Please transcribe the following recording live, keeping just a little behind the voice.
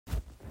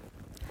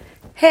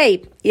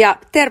Hei ja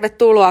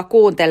tervetuloa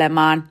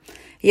kuuntelemaan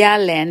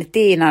jälleen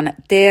Tiinan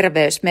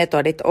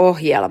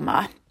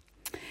terveysmetodit-ohjelmaa.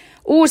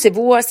 Uusi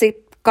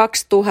vuosi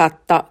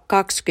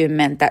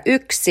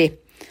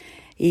 2021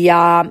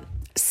 ja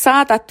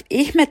saatat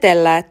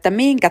ihmetellä, että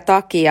minkä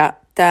takia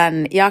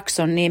tämän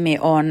jakson nimi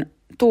on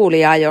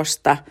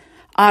Tuuliajosta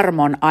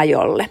armon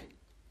ajolle.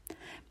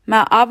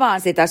 Mä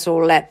avaan sitä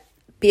sulle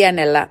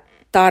pienellä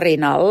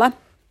tarinalla.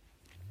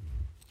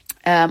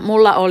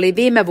 Mulla oli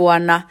viime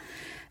vuonna,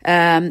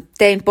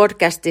 tein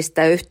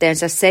podcastista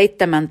yhteensä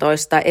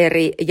 17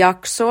 eri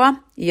jaksoa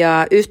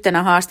ja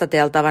yhtenä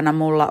haastateltavana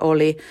mulla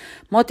oli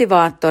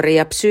motivaattori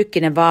ja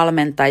psyykkinen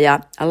valmentaja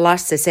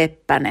Lasse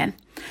Seppänen.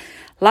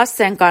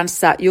 Lassen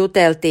kanssa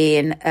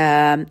juteltiin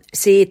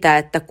siitä,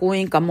 että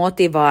kuinka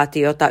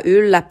motivaatiota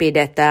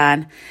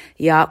ylläpidetään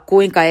ja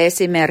kuinka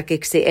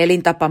esimerkiksi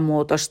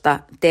elintapamuutosta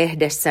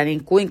tehdessä,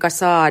 niin kuinka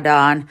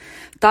saadaan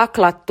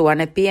taklattua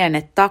ne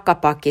pienet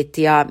takapakit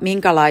ja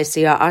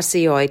minkälaisia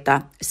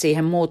asioita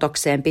siihen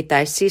muutokseen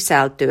pitäisi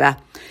sisältyä,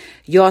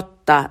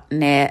 jotta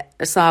ne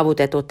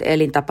saavutetut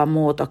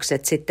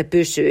elintapamuutokset sitten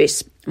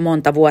pysyisi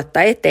monta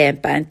vuotta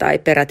eteenpäin tai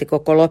peräti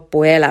koko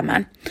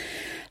loppuelämän.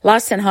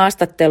 Lassen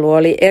haastattelu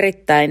oli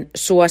erittäin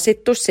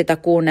suosittu, sitä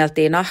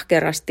kuunneltiin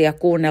ahkerasti ja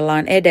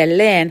kuunnellaan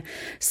edelleen,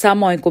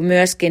 samoin kuin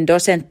myöskin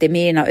dosentti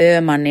Miina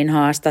Öhmanin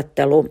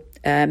haastattelu.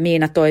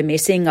 Miina toimii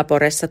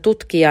Singaporessa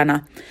tutkijana.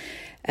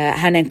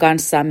 Hänen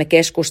kanssaan me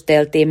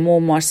keskusteltiin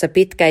muun muassa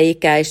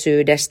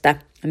pitkäikäisyydestä,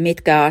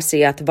 mitkä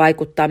asiat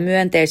vaikuttaa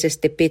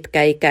myönteisesti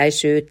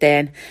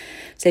pitkäikäisyyteen.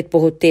 Sitten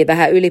puhuttiin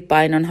vähän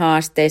ylipainon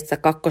haasteista,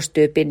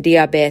 kakkostyypin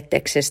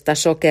diabeteksesta,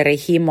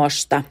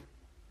 sokerihimosta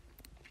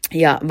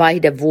ja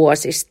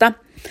vaihdevuosista.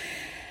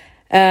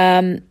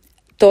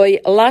 Toi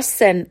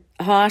Lassen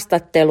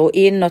haastattelu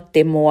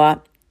innotti mua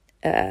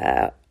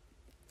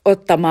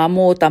ottamaan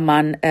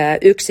muutaman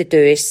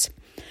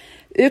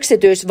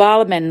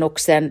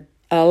yksityisvalmennuksen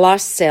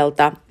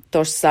Lasselta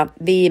tuossa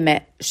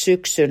viime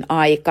syksyn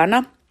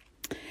aikana.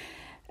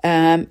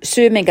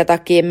 Syy, minkä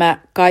takia mä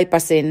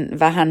kaipasin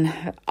vähän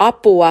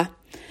apua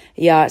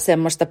ja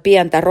semmoista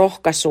pientä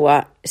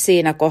rohkaisua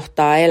siinä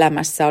kohtaa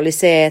elämässä oli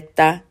se,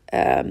 että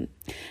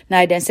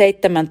näiden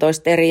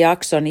 17 eri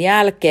jakson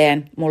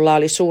jälkeen mulla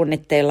oli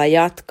suunnitteilla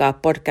jatkaa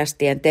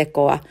podcastien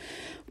tekoa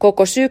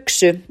koko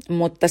syksy,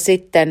 mutta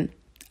sitten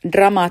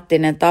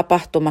dramaattinen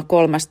tapahtuma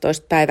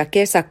 13. päivä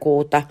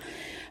kesäkuuta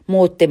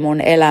muutti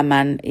mun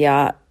elämän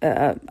ja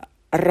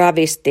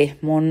ravisti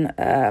mun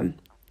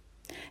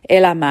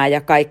elämää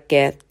ja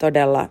kaikkea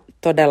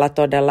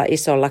todella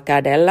isolla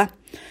kädellä.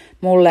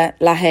 Mulle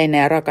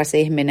läheinen ja rakas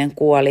ihminen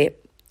kuoli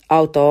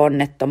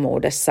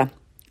auto-onnettomuudessa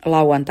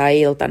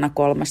lauantai-iltana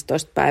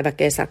 13. päivä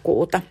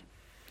kesäkuuta.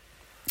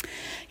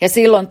 Ja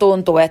silloin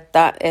tuntui,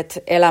 että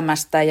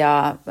elämästä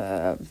ja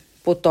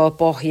putoo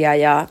pohja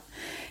ja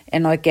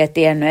en oikein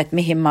tiennyt, että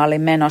mihin mä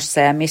olin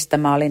menossa ja mistä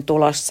mä olin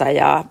tulossa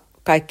ja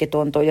kaikki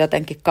tuntui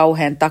jotenkin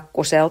kauhean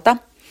takkuselta.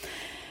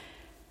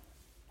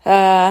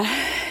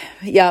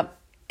 Ja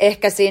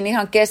ehkä siinä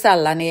ihan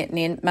kesällä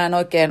niin mä en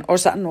oikein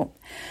osannut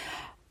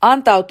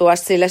antautua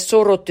sille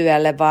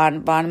surutyölle,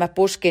 vaan mä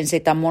puskin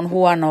sitä mun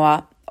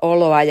huonoa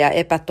oloa ja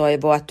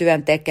epätoivoa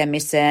työn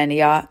tekemiseen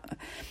ja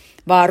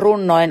vaan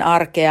runnoin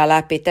arkea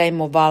läpi, tein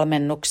mun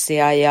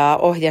valmennuksia ja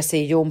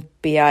ohjasin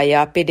jumppia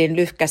ja pidin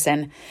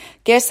lyhkäsen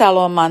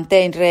kesäloman,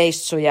 tein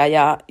reissuja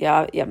ja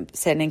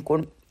se niin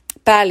kuin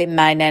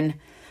päällimmäinen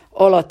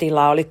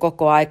olotila oli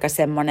koko aika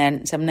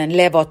semmoinen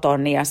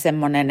levoton ja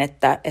semmoinen,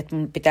 että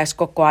mun pitäisi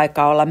koko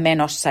aika olla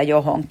menossa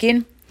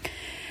johonkin.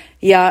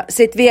 Ja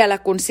sitten vielä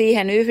kun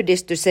siihen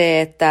yhdistyi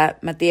se, että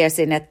mä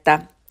tiesin, että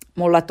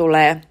mulla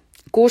tulee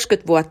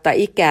 60 vuotta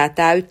ikää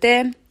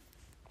täyteen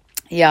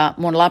ja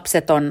mun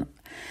lapset on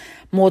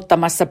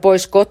muuttamassa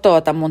pois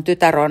kotoota. Mun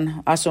tytär on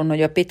asunut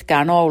jo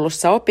pitkään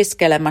Oulussa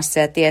opiskelemassa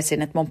ja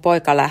tiesin, että mun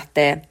poika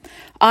lähtee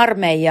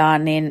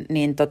armeijaan, niin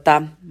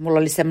mulla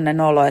oli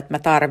semmoinen olo, että mä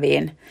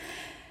tarviin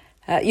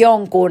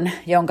jonkun,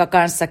 jonka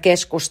kanssa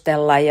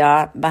keskustella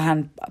ja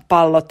vähän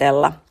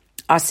pallotella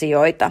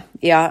asioita.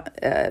 Ja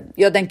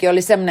jotenkin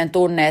oli semmoinen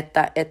tunne,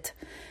 että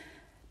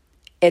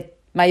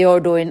mä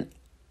jouduin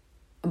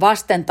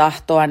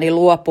vastentahtoani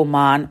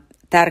luopumaan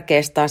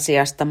tärkeästä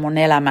asiasta mun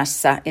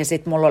elämässä ja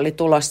sitten mulla oli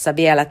tulossa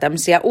vielä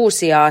tämmöisiä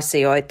uusia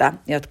asioita,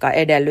 jotka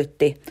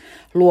edellytti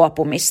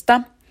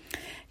luopumista.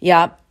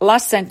 Ja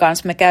Lassen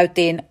kanssa me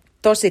käytiin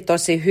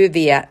tosi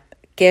hyviä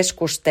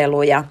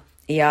keskusteluja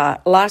ja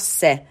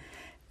Lasse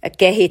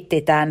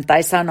kehitti tämän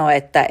tai sanoi,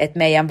 että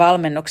meidän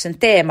valmennuksen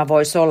teema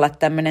voisi olla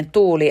tämmöinen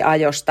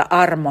tuuliajosta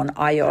armon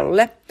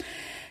ajolle.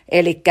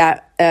 Eli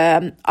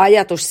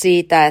ajatus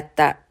siitä,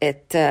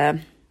 että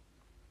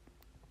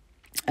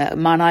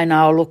mä oon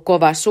aina ollut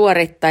kova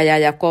suorittaja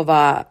ja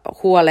kova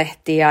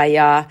huolehtija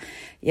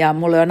ja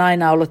mulle on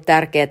aina ollut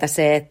tärkeää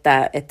se,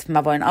 että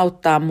mä voin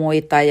auttaa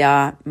muita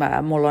ja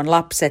mulla on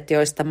lapset,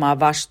 joista mä oon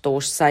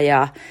vastuussa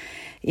ja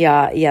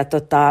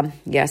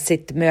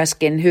sitten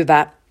myöskin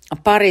hyvä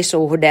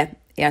parisuhde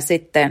ja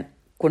sitten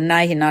kun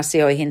näihin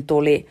asioihin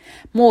tuli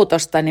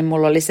muutosta, niin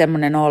mulla oli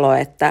semmoinen olo,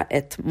 että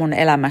mun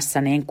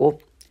elämässä niin kuin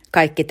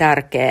kaikki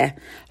tärkeä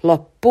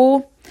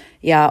loppuu.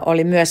 Ja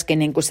oli myöskin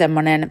niin kuin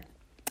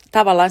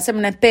tavallaan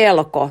semmoinen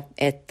pelko,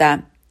 että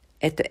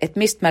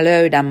mistä mä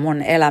löydän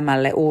mun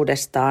elämälle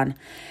uudestaan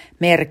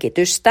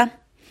merkitystä.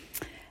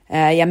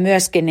 Ja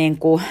myöskin niin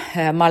kuin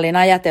mä olin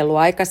ajatellut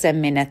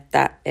aikaisemmin,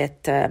 että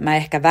mä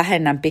ehkä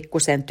vähennän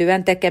pikkusen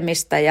työn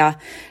tekemistä ja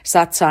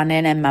satsaan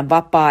enemmän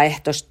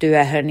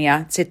vapaaehtoistyöhön.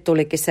 Ja sitten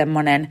tulikin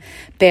semmoinen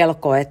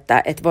pelko,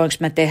 että voinko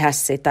mä tehdä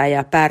sitä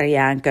ja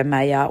pärjäänkö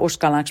mä ja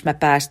uskallanko mä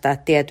päästää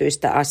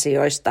tietyistä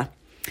asioista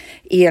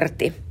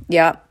irti.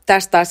 Ja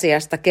tästä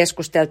asiasta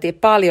keskusteltiin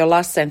paljon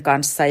Lassen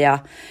kanssa ja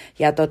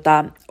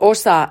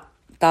osa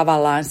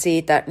tavallaan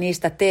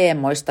niistä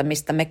teemoista,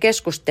 mistä me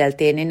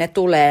keskusteltiin, niin ne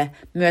tulee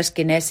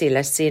myöskin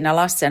esille siinä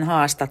Lassen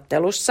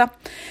haastattelussa.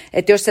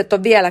 Että jos et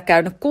ole vielä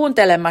käynyt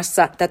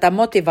kuuntelemassa tätä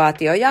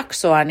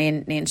motivaatiojaksoa,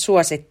 niin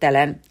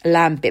suosittelen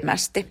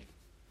lämpimästi.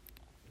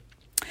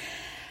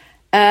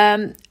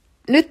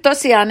 Nyt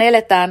tosiaan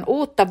eletään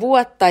uutta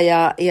vuotta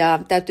ja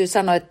täytyy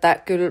sanoa, että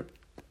kyllä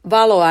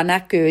valoa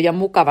näkyy jo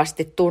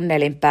mukavasti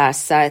tunnelin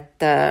päässä,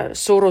 että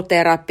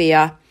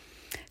suruterapia,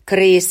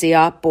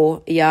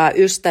 kriisiapu ja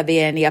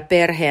ystävien ja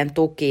perheen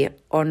tuki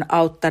on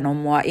auttanut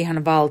mua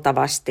ihan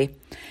valtavasti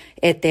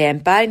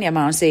eteenpäin ja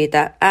mä oon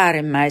siitä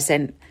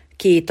äärimmäisen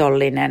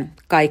kiitollinen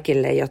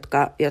kaikille,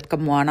 jotka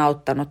mua on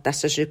auttanut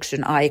tässä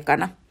syksyn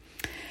aikana.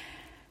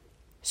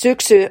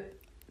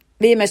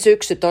 Viime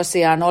syksy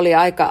tosiaan oli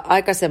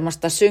aika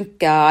semmoista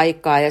synkkää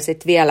aikaa ja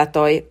sitten vielä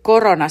toi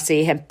korona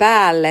siihen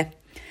päälle,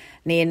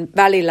 niin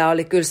välillä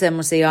oli kyllä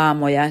semmoisia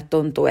aamuja, että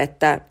tuntui,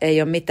 että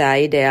ei ole mitään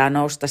ideaa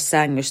nousta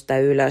sängystä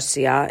ylös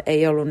ja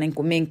ei ollut niin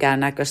kuin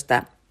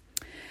minkäännäköistä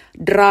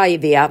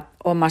drivea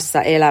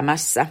omassa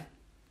elämässä.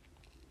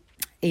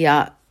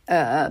 Ja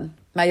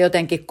mä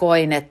jotenkin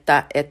koin,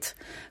 että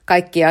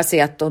kaikki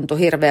asiat tuntui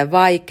hirveän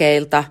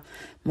vaikeilta.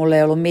 Mulla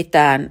ei ollut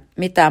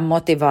mitään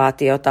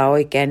motivaatiota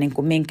oikein niin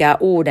kuin minkään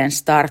uuden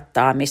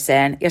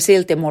starttaamiseen. Ja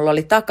silti mulla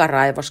oli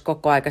takaraivos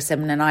koko aika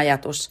semmoinen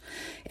ajatus,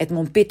 että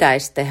mun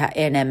pitäisi tehdä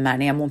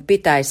enemmän ja mun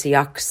pitäisi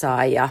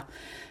jaksaa. Ja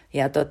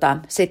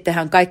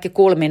sittenhän kaikki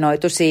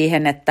kulminoitu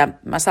siihen, että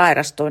mä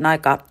sairastuin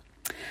aika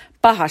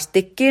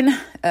pahastikin.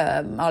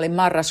 Mä olin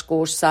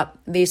marraskuussa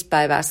 5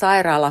 päivää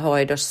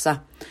sairaalahoidossa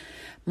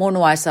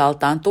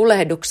munuaisaltaan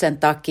tulehduksen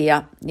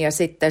takia ja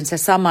sitten se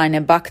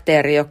samainen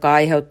bakteeri, joka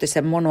aiheutti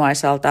sen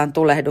munuaisaltaan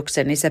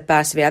tulehduksen, niin se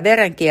pääsi vielä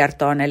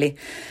verenkiertoon, eli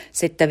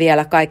sitten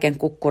vielä kaiken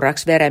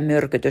kukkuraksi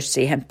verenmyrkytys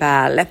siihen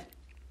päälle.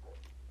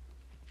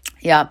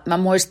 Ja mä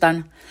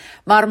muistan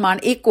varmaan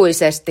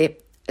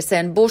ikuisesti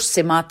sen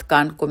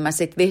bussimatkan, kun mä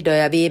sitten vihdoin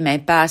ja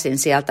viimein pääsin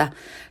sieltä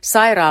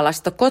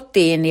sairaalasta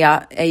kotiin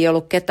ja ei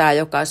ollut ketään,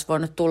 joka olisi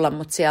voinut tulla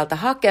mut sieltä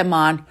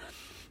hakemaan.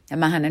 Ja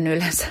mähän en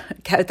yleensä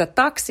käytä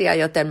taksia,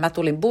 joten mä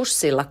tulin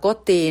bussilla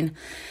kotiin.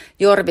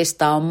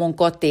 Jorvista on mun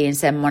kotiin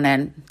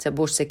se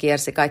bussi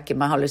kiersi kaikki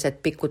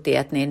mahdolliset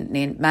pikkutiet,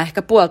 niin mä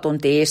ehkä puoli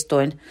tuntia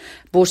istuin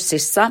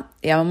bussissa.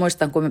 Ja mä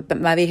muistan, kun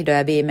mä vihdoin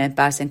ja viimein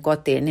pääsin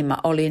kotiin, niin mä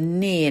olin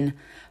niin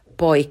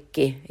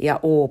poikki ja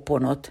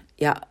uupunut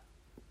ja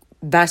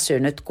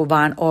väsynyt kuin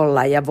vaan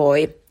olla ja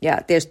voi. Ja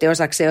tietysti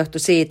osaksi se johtui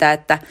siitä,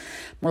 että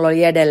mulla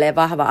oli edelleen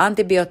vahva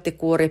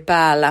antibioottikuuri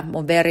päällä,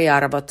 mun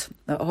veriarvot,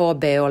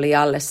 HB oli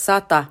alle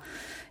 100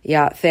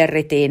 ja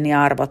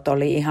ferritiiniarvot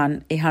oli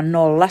ihan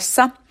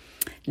nollassa,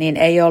 niin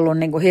ei ollut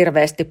niin kuin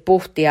hirveästi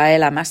puhtia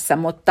elämässä,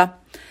 mutta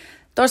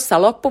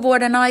tuossa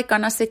loppuvuoden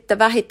aikana sitten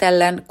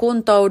vähitellen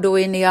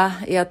kuntouduin ja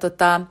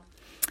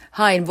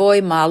hain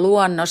voimaa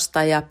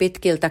luonnosta ja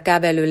pitkiltä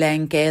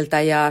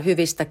kävelylenkeiltä ja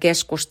hyvistä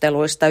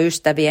keskusteluista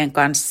ystävien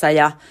kanssa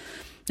ja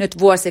nyt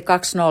vuosi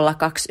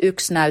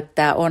 2021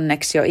 näyttää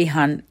onneksi jo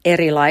ihan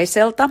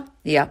erilaiselta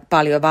ja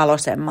paljon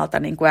valoisemmalta,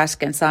 niin kuin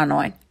äsken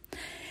sanoin.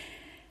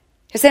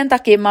 Ja sen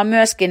takia mä oon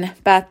myöskin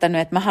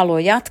päättänyt, että mä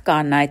haluan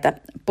jatkaa näitä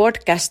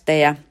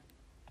podcasteja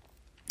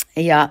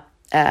ja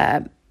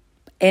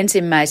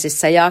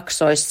ensimmäisissä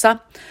jaksoissa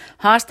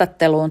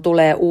haastatteluun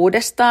tulee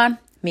uudestaan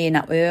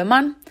Miina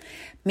Öhman.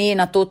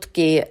 Miina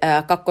tutkii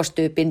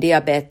kakkostyypin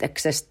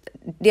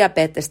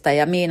diabetesta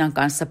ja Miinan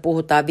kanssa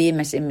puhutaan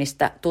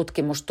viimeisimmistä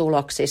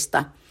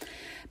tutkimustuloksista,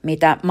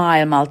 mitä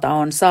maailmalta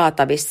on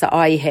saatavissa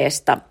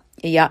aiheesta.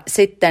 Ja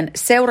sitten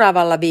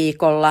seuraavalla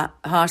viikolla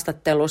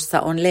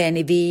haastattelussa on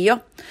Leeni Viio,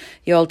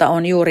 jolta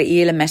on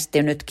juuri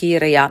ilmestynyt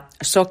kirja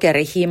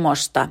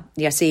Sokerihimosta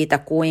ja siitä,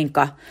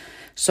 kuinka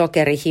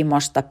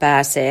sokerihimosta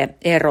pääsee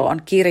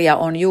eroon. Kirja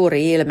on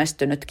juuri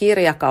ilmestynyt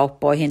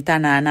kirjakauppoihin,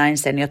 tänään näin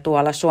sen jo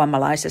tuolla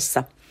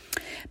suomalaisessa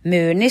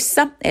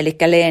myynnissä, eli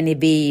Leeni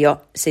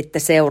Viio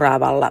sitten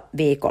seuraavalla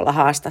viikolla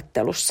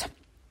haastattelussa.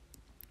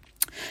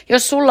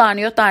 Jos sulla on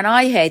jotain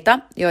aiheita,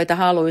 joita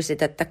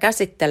haluaisit, että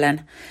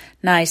käsittelen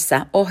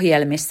näissä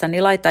ohjelmissa,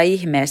 niin laita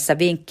ihmeessä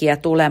vinkkiä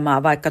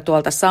tulemaan vaikka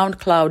tuolta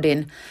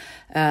SoundCloudin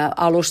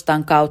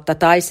alustan kautta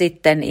tai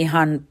sitten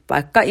ihan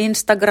vaikka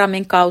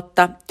Instagramin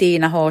kautta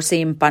Tiina H.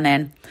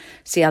 Simpanen.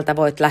 Sieltä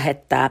voit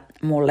lähettää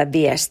mulle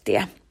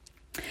viestiä.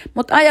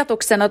 Mutta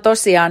ajatuksena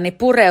tosiaan niin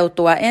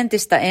pureutua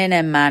entistä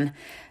enemmän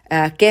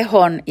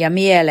kehon ja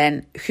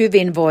mielen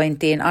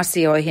hyvinvointiin,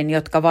 asioihin,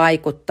 jotka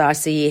vaikuttaa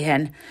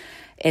siihen,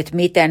 että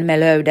miten me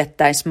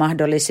löydettäisiin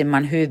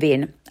mahdollisimman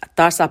hyvin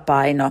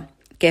tasapaino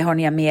kehon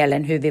ja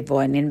mielen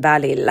hyvinvoinnin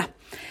välillä.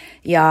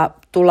 Ja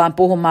tullaan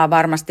puhumaan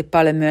varmasti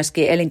paljon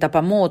myöskin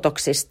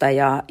elintapamuutoksista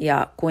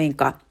ja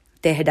kuinka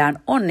tehdään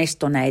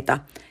onnistuneita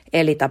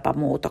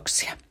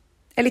elintapamuutoksia.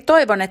 Eli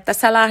toivon, että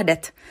sä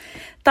lähdet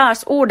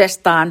taas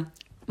uudestaan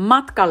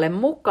matkalle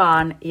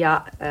mukaan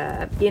ja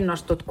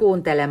innostut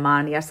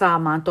kuuntelemaan ja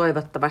saamaan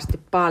toivottavasti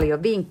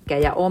paljon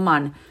vinkkejä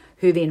oman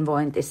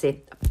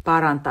hyvinvointisi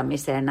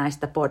parantamiseen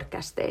näistä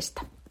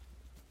podcasteista.